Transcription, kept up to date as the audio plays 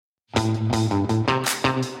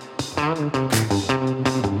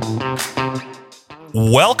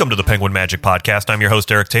Welcome to the Penguin Magic Podcast. I'm your host,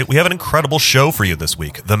 Eric Tate. We have an incredible show for you this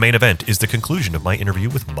week. The main event is the conclusion of my interview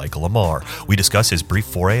with Michael Ammar. We discuss his brief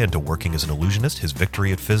foray into working as an illusionist, his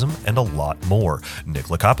victory at FISM, and a lot more. Nick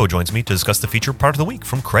Locapo joins me to discuss the featured part of the week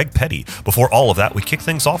from Craig Petty. Before all of that, we kick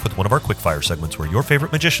things off with one of our quickfire segments where your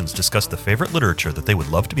favorite magicians discuss the favorite literature that they would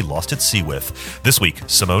love to be lost at sea with. This week,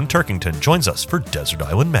 Simone Turkington joins us for Desert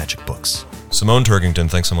Island Magic Books. Simone Turkington,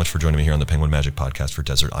 thanks so much for joining me here on the Penguin Magic Podcast for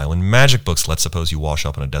Desert Island Magic Books. Let's suppose you wash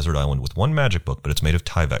up on a desert island with one magic book, but it's made of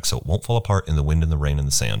Tyvek, so it won't fall apart in the wind and the rain and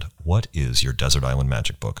the sand. What is your Desert Island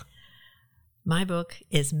Magic book? My book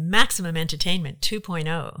is Maximum Entertainment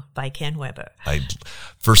 2.0 by Ken Weber.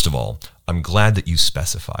 First of all, I'm glad that you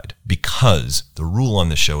specified, because the rule on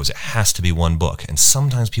this show is it has to be one book, and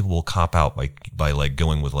sometimes people will cop out by like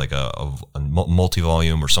going with like a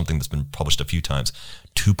multi-volume or something that's been published a few times.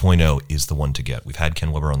 2.0 is the one to get. We've had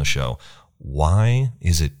Ken Weber on the show. Why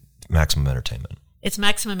is it Maximum Entertainment? It's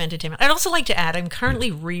Maximum Entertainment. I'd also like to add, I'm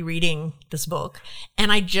currently rereading this book,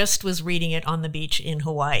 and I just was reading it on the beach in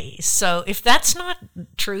Hawaii. So if that's not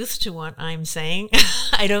truth to what I'm saying,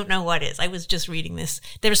 I don't know what is. I was just reading this.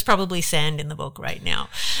 There's probably sand in the book right now.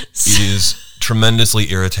 It is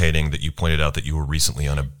tremendously irritating that you pointed out that you were recently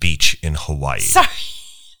on a beach in Hawaii. Sorry.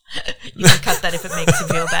 You can cut that if it makes you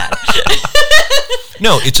feel bad.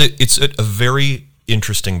 No, it's a very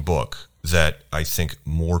interesting book that I think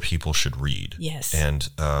more people should read. Yes. And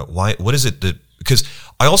why? What is it that? Because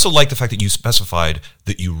I also like the fact that you specified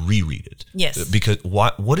that you reread it. Yes. Because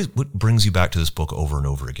what brings you back to this book over and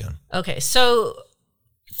over again? Okay, so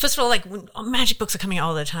first of all, like when magic books are coming out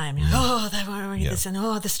all the time. Oh, that one, this, and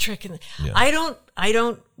oh, this trick, and I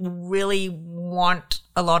don't really want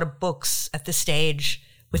a lot of books at this stage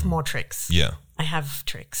with more tricks. Yeah. I have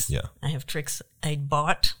tricks. Yeah. I have tricks I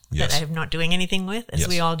bought Yes. that I'm not doing anything with, as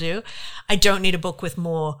we all do. I don't need a book with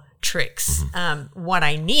more tricks. What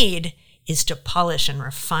I need is to polish and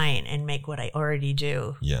refine and make what I already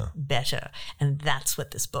do better. And that's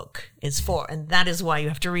what this book is for. And that is why you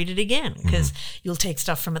have to read it again, because you'll take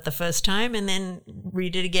stuff from it the first time and then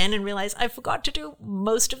read it again and realize I forgot to do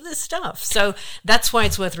most of this stuff. So that's why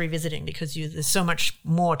it's worth revisiting, because there's so much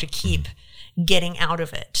more to keep getting out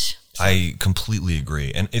of it. So. I completely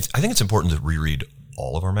agree. And I think it's important to reread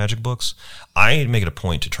all of our magic books. I make it a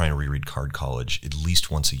point to try and reread Card College at least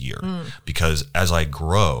once a year, because as I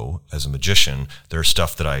grow as a magician, there's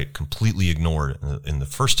stuff that I completely ignored in the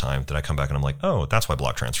first time that I come back and I'm like, oh, that's why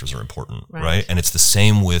block transfers are important, right? And it's the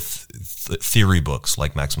same with theory books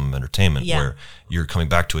like Maximum Entertainment, where you're coming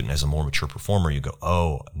back to it, and as a more mature performer, you go,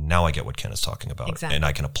 oh, now I get what Ken is talking about, and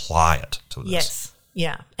I can apply it to this. Yes.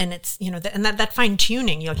 Yeah. And it's, and that fine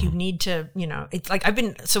tuning, you need to, it's like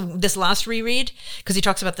so this last reread, because he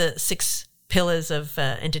talks about the 6 pillars of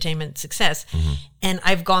entertainment success. And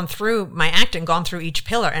I've gone through my act and gone through each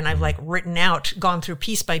pillar, and I've gone through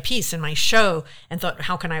piece by piece in my show and thought,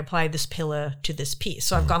 how can I apply this pillar to this piece?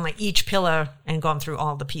 So I've gone each pillar and gone through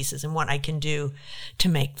all the pieces and what I can do to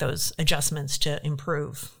make those adjustments to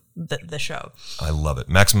improve the show. I love it.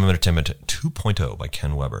 Maximum Entertainment 2.0 by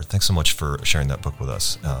Ken Weber. Thanks so much for sharing that book with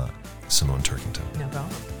us, Simone Turkington. No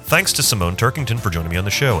problem. Thanks to Simone Turkington for joining me on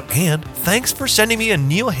the show, and thanks for sending me a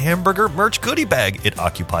Neil Hamburger merch goodie bag. It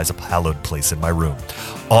occupies a hallowed place in my room.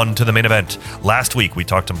 On to the main event. Last week, we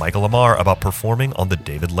talked to Michael Ammar about performing on The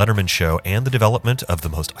David Letterman Show and the development of the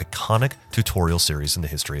most iconic tutorial series in the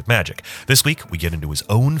history of magic. This week, we get into his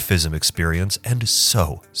own FISM experience and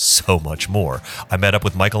so much more. I met up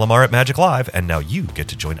with Michael Ammar at Magic Live, and now you get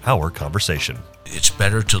to join our conversation. It's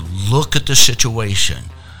better to look at the situation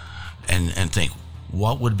and think,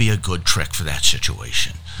 what would be a good trick for that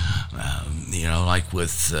situation? Like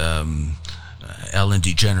with Ellen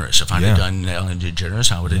DeGeneres. If I'd have done Ellen DeGeneres,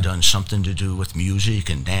 I would have done something to do with music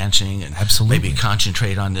and dancing, and maybe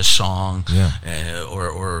concentrate on this song,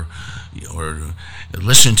 or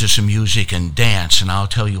listen to some music and dance, and I'll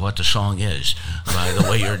tell you what the song is by the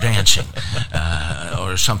way you're dancing,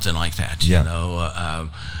 or something like that.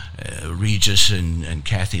 Regis and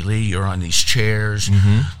Kathy Lee, you're on these chairs.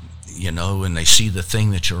 And they see the thing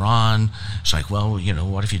that you're on. It's like, well,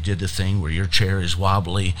 what if you did the thing where your chair is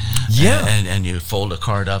wobbly, and you fold a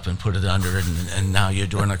card up and put it under it, and now you're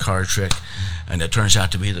doing a card trick, and it turns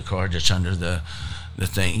out to be the card that's under the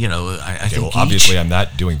thing. I think obviously I'm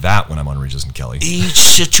not doing that when I'm on Regis and Kelly. Each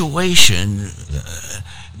situation,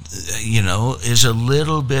 is a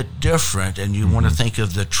little bit different, and you want to think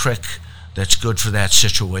of the trick that's good for that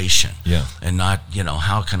situation, and not,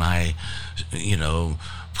 how can I,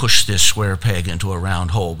 push this square peg into a round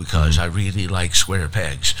hole because I really like square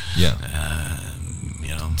pegs.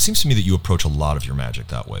 It seems to me that you approach a lot of your magic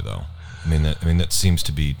that way, though. That seems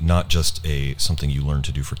to be not just something you learn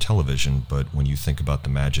to do for television, but when you think about the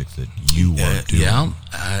magic that you are doing. Yeah,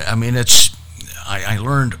 I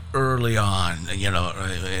learned early on, in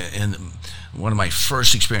one of my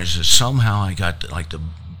first experiences, somehow I got like the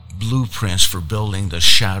blueprints for building the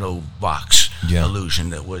shadow box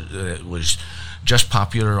illusion that was just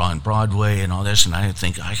popular on Broadway and all this, and I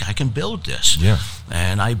think I can build this. Yeah.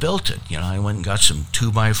 And I built it. I went and got some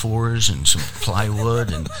 2x4s and some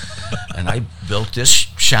plywood, and I built this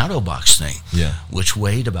shadow box thing, which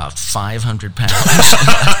weighed about 500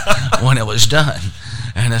 pounds when it was done.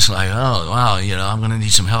 And it's like, oh, wow, I'm going to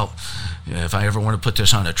need some help if I ever want to put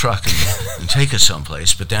this on a truck and take it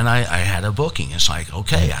someplace. But then I had a booking. It's like,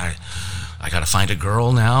 okay, I got to find a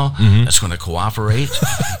girl now that's going to cooperate,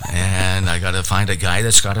 and I got to find a guy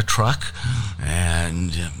that's got a truck,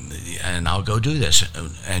 and I'll go do this.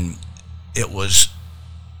 And it was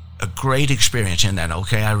a great experience in that,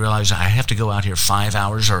 okay, I realized I have to go out here 5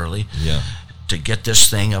 hours early to get this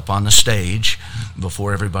thing up on the stage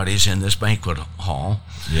before everybody's in this banquet hall.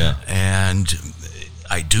 Yeah. And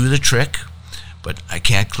I do the trick, but I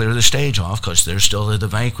can't clear the stage off because there's still the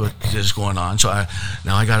banquet is going on. So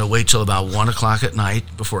now I got to wait till about 1 o'clock at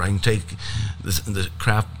night before I can take the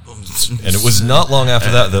crap. And it was not long after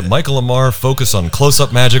that Michael Ammar focused on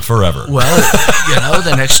close-up magic forever. Well,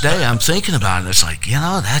 the next day I'm thinking about it. It's like,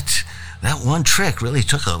 that one trick really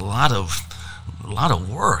took a lot of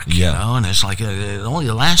work, and it's like it only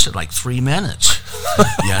lasted like 3 minutes,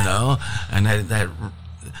 and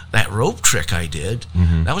that rope trick I did,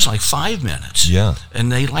 that was like 5 minutes. Yeah.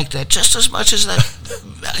 And they liked that just as much as that.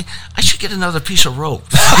 I should get another piece of rope.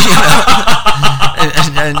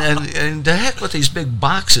 And the heck with these big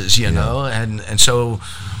boxes, And so,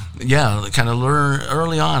 kind of learn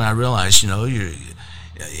early on, I realized, you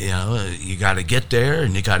got to get there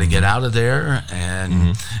and you got to get out of there,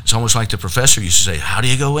 and it's almost like the professor used to say, how do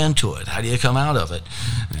you go into it, how do you come out of it?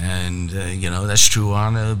 And that's true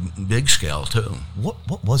on a big scale too.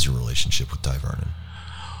 What was your relationship with Di Vernon?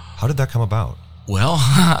 How did that come about? Well,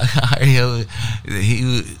 he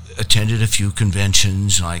attended a few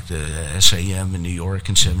conventions like the SAM in New York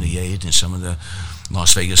in '78 and some of the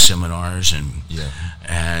Las Vegas seminars,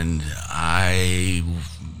 and I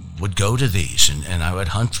would go to these, and I would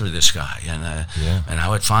hunt for this guy, and I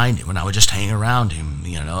would find him, and I would just hang around him,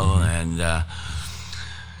 and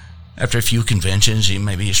after a few conventions,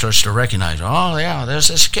 he starts to recognize, oh yeah, there's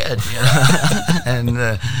this kid, and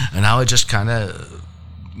I would just kind of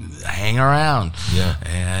hang around,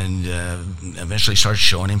 and eventually started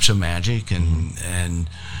showing him some magic, and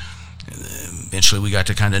eventually we got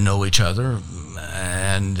to kind of know each other,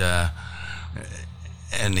 and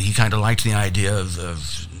he kind of liked the idea of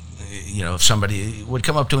if somebody would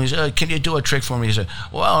come up to him and say, can you do a trick for me? He said,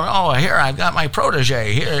 well, no, here, I've got my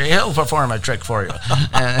protege. Here, he'll perform a trick for you.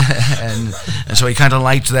 and so he kind of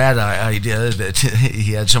liked that idea that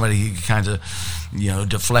he had somebody he could kind of,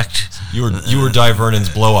 deflect. You were Di Vernon's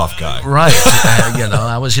blow-off guy. Right.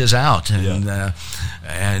 I was his out.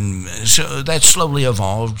 And so that slowly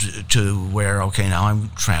evolved to where, okay, now I'm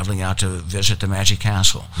traveling out to visit the Magic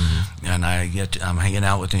Castle. And I'm hanging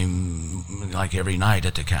out with him like every night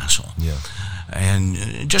at the castle. Yeah.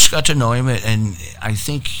 And just got to know him, and I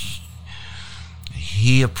think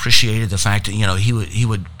he appreciated the fact that, he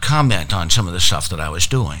would comment on some of the stuff that I was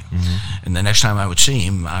doing. And the next time I would see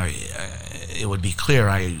him, it would be clear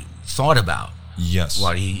I thought about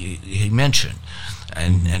what he mentioned.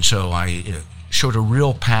 And so I showed a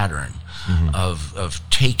real pattern of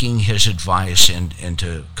taking his advice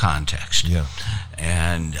into context. Yeah.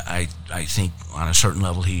 And I think on a certain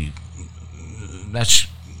level that's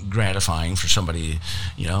gratifying for somebody,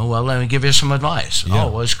 well, let me give you some advice.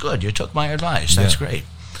 Oh, well, it's good. You took my advice. That's great.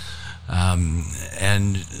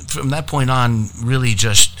 And from that point on, really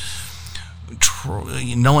just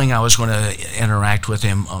knowing I was going to interact with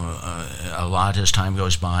him a lot as time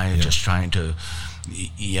goes by, just trying to,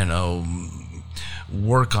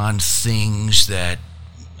 work on things that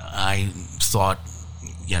I thought,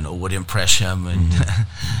 would impress him,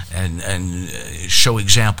 and and show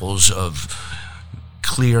examples of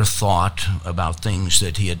clear thought about things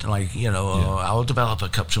that he had, like, I'll develop a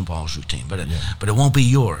cups and balls routine, but it won't be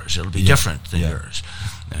yours. It'll be different than yours.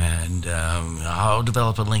 And I'll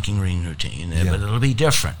develop a linking ring routine, but it'll be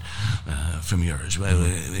different from yours.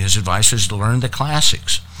 His advice is to learn the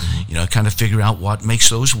classics, kind of figure out what makes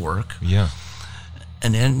those work,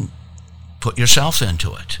 and then put yourself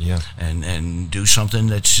into it, and do something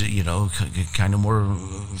that's kind of more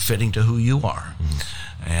fitting to who you are,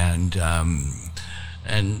 and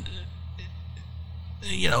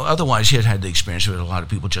otherwise he had had the experience with a lot of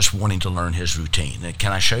people just wanting to learn his routine.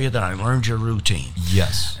 Can I show you that I learned your routine?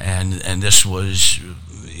 Yes. And this was,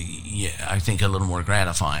 I think, a little more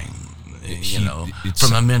gratifying,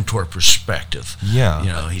 from a mentor perspective.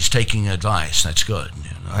 Yeah. He's taking advice. That's good.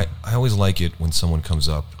 I always like it when someone comes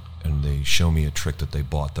up and they show me a trick that they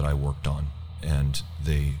bought that I worked on, and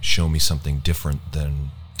they show me something different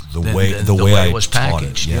than the way I was taught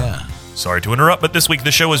packaged. it. Yeah. Sorry to interrupt, but this week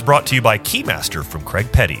the show is brought to you by Keymaster from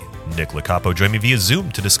Craig Petty. Nick Licapo joined me via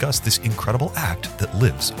Zoom to discuss this incredible act that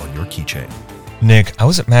lives on your keychain. Nick, I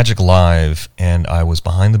was at Magic Live, and I was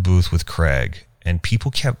behind the booth with Craig, and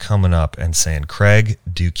people kept coming up and saying, Craig,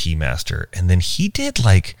 do Keymaster. And then he did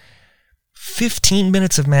like 15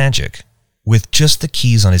 minutes of magic with just the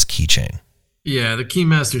keys on his keychain. Yeah, the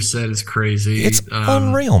Keymaster set is crazy. It's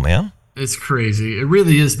unreal, man. It's crazy. It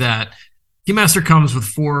really is that. Keymaster comes with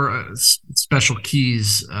 4 special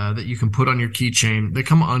keys that you can put on your keychain. They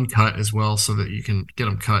come uncut as well, so that you can get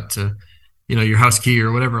them cut to, your house key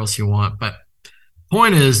or whatever else you want. But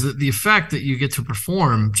point is that the effect that you get to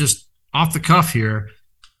perform just off the cuff here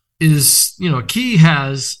is, a key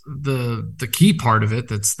has the key part of it.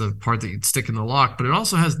 That's the part that you'd stick in the lock, but it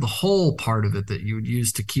also has the hole part of it that you would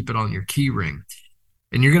use to keep it on your key ring.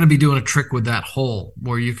 And you're going to be doing a trick with that hole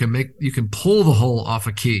where you can pull the hole off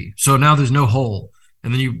a key. So now there's no hole.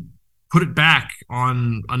 And then you put it back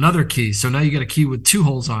on another key. So now you got a key with 2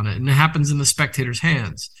 holes on it. And it happens in the spectator's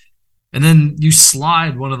hands. And then you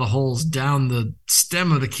slide one of the holes down the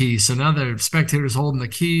stem of the key. So now the spectator's holding the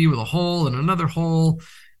key with a hole and another hole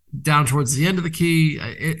down towards the end of the key.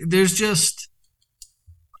 There's just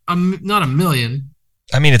not a million.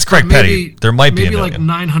 I mean, it's Craig Petty. There might be a million. Maybe like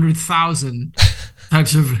 900,000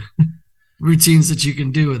 types of routines that you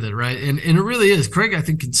can do with it, right? And it really is. Craig, I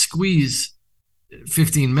think, can squeeze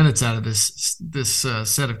 15 minutes out of this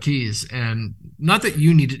set of keys. And not that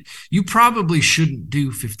you need it. You probably shouldn't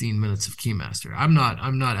do 15 minutes of Keymaster. I'm not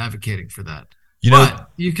advocating for that. But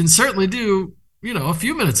you can certainly do, a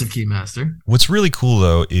few minutes of Keymaster. What's really cool,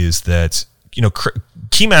 though, is that,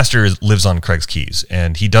 Keymaster lives on Craig's keys,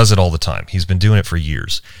 and he does it all the time. He's been doing it for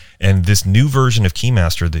years. And this new version of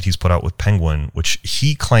Keymaster that he's put out with Penguin, which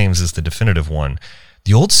he claims is the definitive one,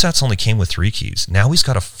 the old sets only came with 3 keys. Now he's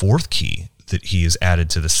got a 4th key that he has added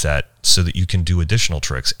to the set so that you can do additional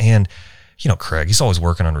tricks. And, Craig, he's always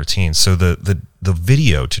working on routines. So the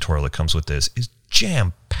video tutorial that comes with this is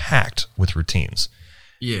jam-packed with routines.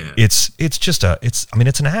 Yeah. It's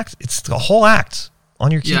an act. It's a whole act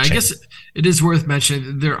on your keychain. Yeah, I guess it is worth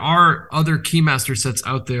mentioning there are other Keymaster sets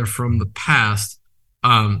out there from the past.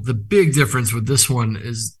 The big difference with this one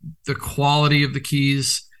is the quality of the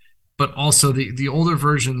keys, but also the older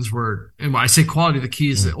versions were, and when I say quality of the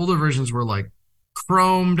keys, the older versions were like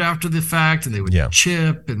chromed after the fact, and they would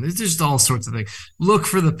chip, and there's just all sorts of things. Look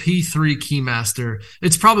for the P3 Keymaster.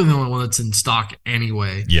 It's probably the only one that's in stock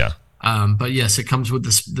anyway. Yeah. But yes, it comes with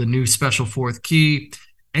the new special 4th key.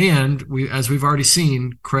 And as we've already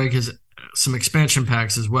seen, Craig has some expansion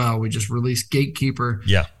packs as well. We just released Gatekeeper,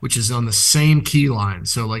 which is on the same key line.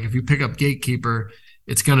 So like if you pick up Gatekeeper,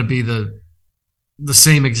 it's going to be the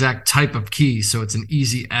same exact type of key. So it's an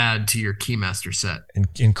easy add to your Keymaster set.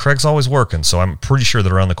 And Craig's always working. So I'm pretty sure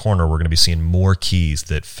that around the corner, we're going to be seeing more keys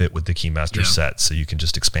that fit with the Keymaster set. So you can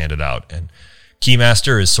just expand it out. And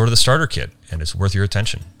Keymaster is sort of the starter kit, and it's worth your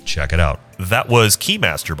attention. Check it out. That was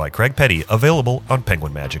Keymaster by Craig Petty, available on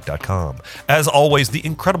penguinmagic.com. As always, the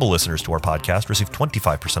incredible listeners to our podcast receive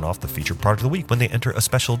 25% off the featured product of the week when they enter a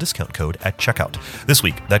special discount code at checkout. This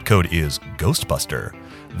week, that code is Ghostbuster.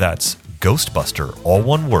 That's Ghostbuster, all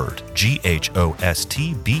one word, GHOSTBUSTER,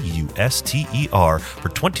 for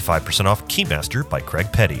 25% off Keymaster by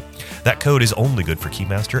Craig Petty. That code is only good for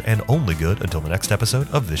Keymaster and only good until the next episode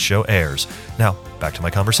of this show airs. Now, back to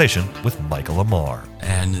my conversation with Michael Ammar.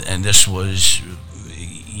 And this was,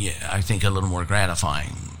 I think, a little more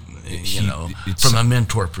gratifying, from a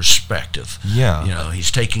mentor perspective. Yeah.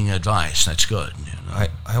 He's taking advice. That's good. I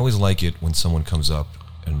always like it when someone comes up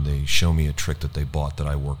and they show me a trick that they bought that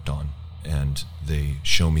I worked on, and they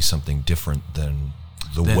show me something different than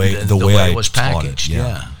the way I was taught packaged. it.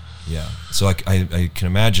 Yeah. So I can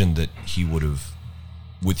imagine that he would have,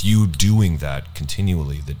 with you doing that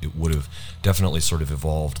continually, that it would have definitely sort of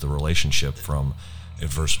evolved the relationship from a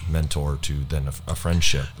first mentor to then a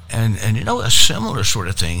friendship. And a similar sort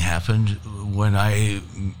of thing happened when I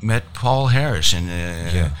met Paul Harris in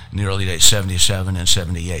the early days, 77 and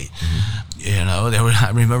 78. Mm-hmm. I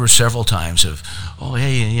remember several times of,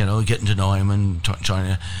 getting to know him and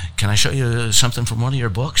trying to, can I show you something from one of your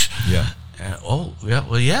books? Yeah.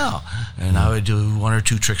 And I would do one or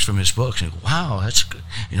two tricks from his books, and wow, that's good.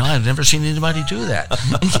 I've never seen anybody do that.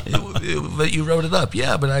 But you wrote it up,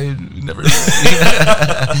 but I never.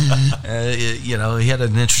 He had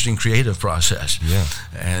an interesting creative process,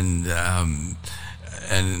 and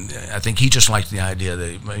I think he just liked the idea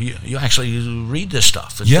that you actually read this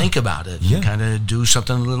stuff and think about it and kind of do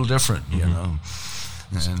something a little different, And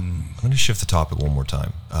I'm going to shift the topic one more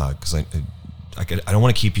time because I don't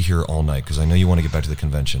want to keep you here all night because I know you want to get back to the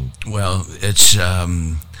convention. Well, it's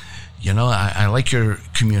I like your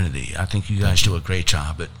community. I think you guys do a great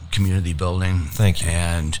job at community building. Thank you.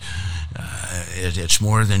 And it's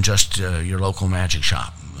more than just your local magic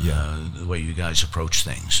shop. The way you guys approach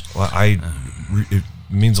things. Well, it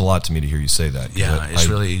means a lot to me to hear you say that. Yeah, it's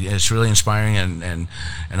really inspiring, and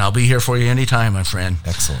I'll be here for you anytime, my friend.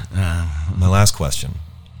 Excellent. My last question.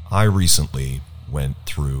 I recently went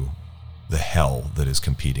through the hell that is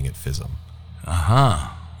competing at FISM.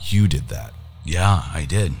 You did that. Yeah, I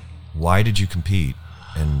did. Why did you compete,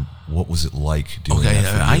 and what was it like doing that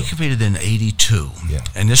for you? I competed in '82,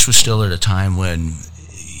 and this was still at a time when,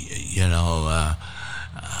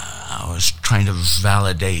 I was trying to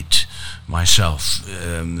validate myself.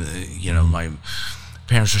 My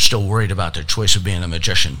parents were still worried about their choice of being a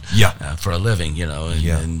magician for a living,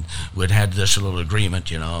 and we'd had this little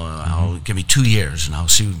agreement, I'll give me 2 years and I'll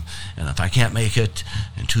see, and if I can't make it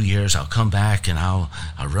in 2 years, I'll come back and I'll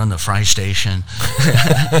run the fry station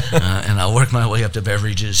and I'll work my way up to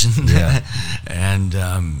beverages. And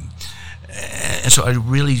so I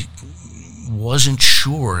really wasn't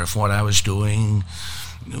sure if what I was doing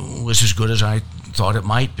was as good as I thought it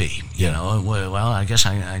might be. Well, I guess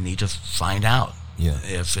I need to find out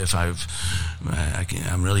if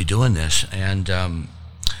I'm really doing this. And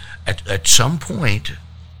at some point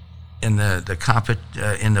in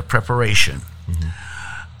the preparation,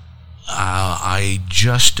 I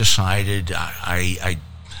just decided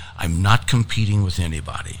I'm not competing with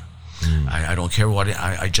anybody. I don't care what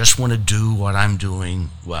I just want to do what I'm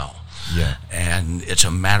doing well. And it's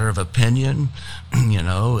a matter of opinion.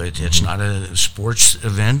 It's not a sports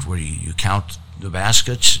event where you count the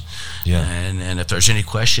baskets. And if there's any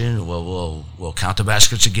question, we'll count the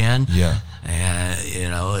baskets again. And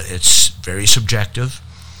it's very subjective.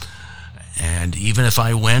 And even if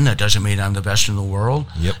I win, that doesn't mean I'm the best in the world.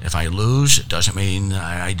 If I lose, it doesn't mean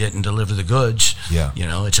I didn't deliver the goods.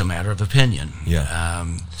 It's a matter of opinion.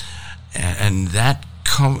 And that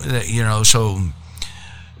so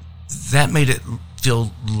that made it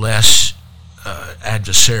feel less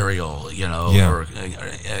adversarial,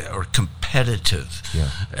 or competitive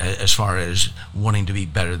as far as wanting to be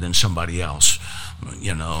better than somebody else.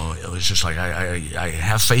 It was just like I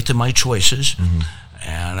have faith in my choices,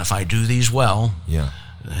 and if I do these well,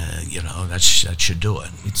 that should do it.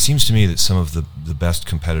 It seems to me that some of the best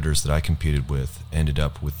competitors that I competed with ended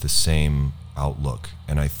up with the same outlook,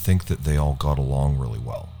 and I think that they all got along really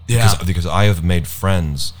well. Because I have made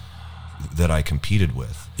friends that I competed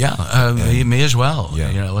with. Me as well.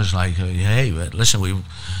 It was like, hey, listen,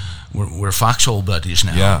 we're foxhole buddies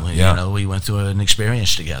now. We went through an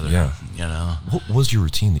experience together. What was your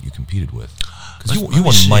routine that you competed with? Because you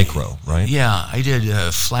won micro, right? I did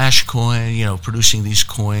flash coin, producing these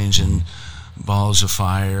coins and balls of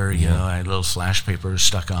fire. I had little flash paper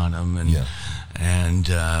stuck on them, and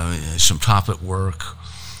some top-it work.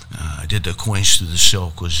 I did the coins through the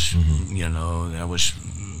silk. Was that was.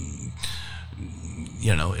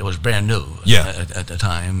 It was brand new at the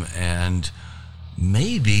time, and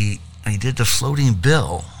maybe I did the floating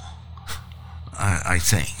bill, I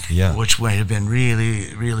think, which might have been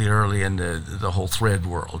really, really early in the whole thread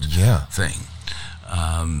world thing.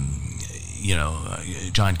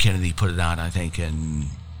 John Kennedy put it out, I think, in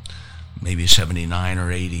maybe 79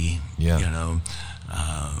 or 80,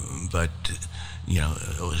 but,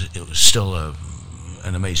 it was still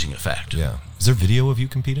an amazing effect. Is there video of you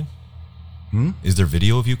competing? Is there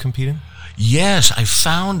video of you competing? Yes, I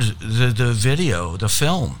found the video, the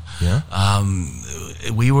film.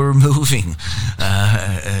 We were moving,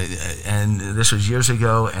 and this was years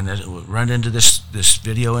ago, and we run into this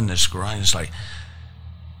video in this garage. It's like,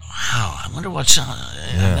 wow, I wonder what's on.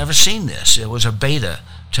 I've never seen this. It was a beta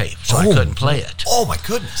tape, so I couldn't play it. Oh my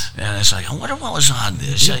goodness! And it's like, I wonder what was on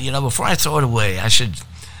this. Before I throw it away, I should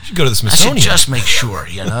go to the Smithsonian. I should just make sure,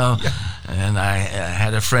 And I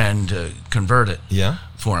had a friend convert it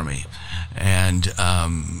for me, and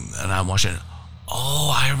I'm watching it.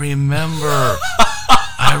 Oh, I remember.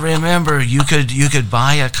 I remember you could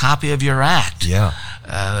buy a copy of your act.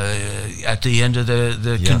 at the end of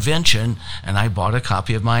the convention, and I bought a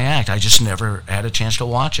copy of my act. I just never had a chance to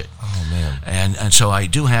watch it. Oh, man. And so I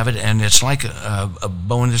do have it, and it's like a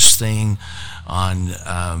bonus thing on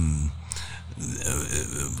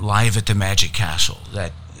Live at the Magic Castle,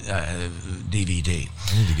 that DVD.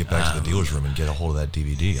 I need to get back to the dealer's room and get a hold of that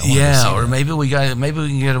DVD. Or maybe we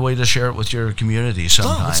can get a way to share it with your community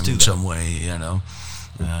sometime in some way. You know,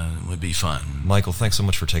 it would be fun. Michael, thanks so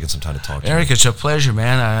much for taking some time to talk to Eric, me. it's a pleasure,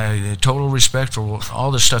 man. Total respect for all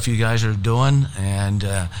the stuff you guys are doing, and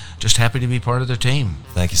just happy to be part of the team.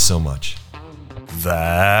 Thank you so much.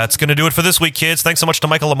 That's going to do it for this week, kids. Thanks so much to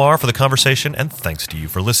Michael Ammar for the conversation, and thanks to you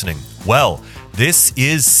for listening. Well, this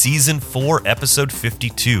is Season 4, Episode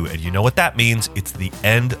 52, and you know what that means. It's the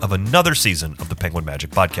end of another season of the Penguin Magic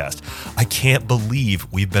Podcast. I can't believe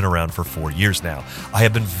we've been around for 4 years now. I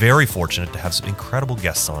have been very fortunate to have some incredible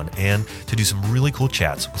guests on and to do some really cool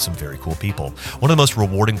chats with some very cool people. One of the most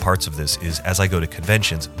rewarding parts of this is, as I go to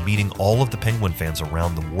conventions, meeting all of the Penguin fans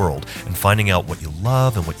around the world and finding out what you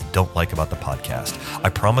love and what you don't like about the podcast. I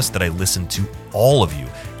promise that I listen to all of you,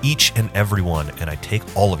 each and every one, and I take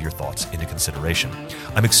all of your thoughts into consideration.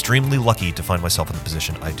 I'm extremely lucky to find myself in the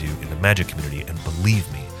position I do in the Magic community, and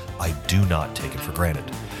believe me, I do not take it for granted.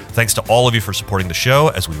 Thanks to all of you for supporting the show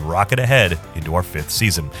as we rocket ahead into our 5th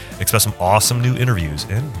season. Expect some awesome new interviews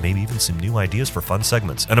and maybe even some new ideas for fun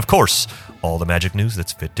segments. And of course, all the Magic news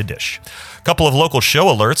that's fit to dish. A couple of local show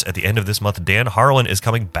alerts. At the end of this month, Dan Harlan is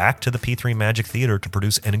coming back to the P3 Magic Theater to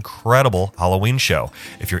produce an incredible Halloween show.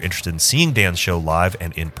 If you're interested in seeing Dan's show live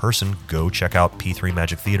and in person, go check out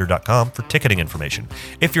p3magictheater.com for ticketing information.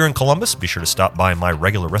 If you're in Columbus, be sure to stop by my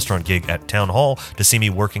regular restaurant gig at Town Hall to see me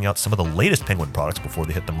working out some of the latest Penguin products before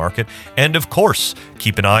they hit the market. And of course,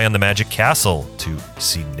 keep an eye on the Magic Castle to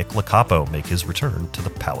see Nick Lacapo make his return to the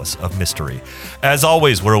Palace of Mystery. As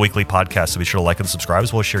always, we're a weekly podcast, so be sure to like and subscribe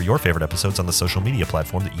as well as share your favorite episodes on the social media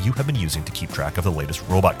platform that you have been using to keep track of the latest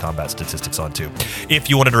robot combat statistics onto. If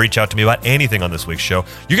you wanted to reach out to me about anything on this week's show,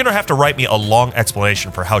 you're going to have to write me a long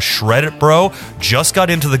explanation for how Shreddit Bro just got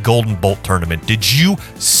into the Golden Bolt tournament. Did you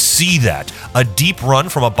see that? A deep run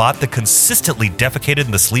from a bot that consistently defecated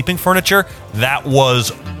in the sleeping furniture? That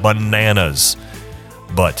was bananas.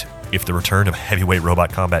 But if the return of heavyweight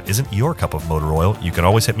robot combat isn't your cup of motor oil, you can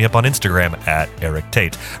always hit me up on Instagram at Eric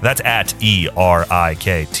Tate. That's at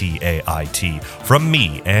ERIKTAIT. From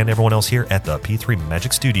me and everyone else here at the P3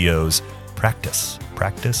 Magic Studios, practice,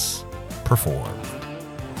 perform.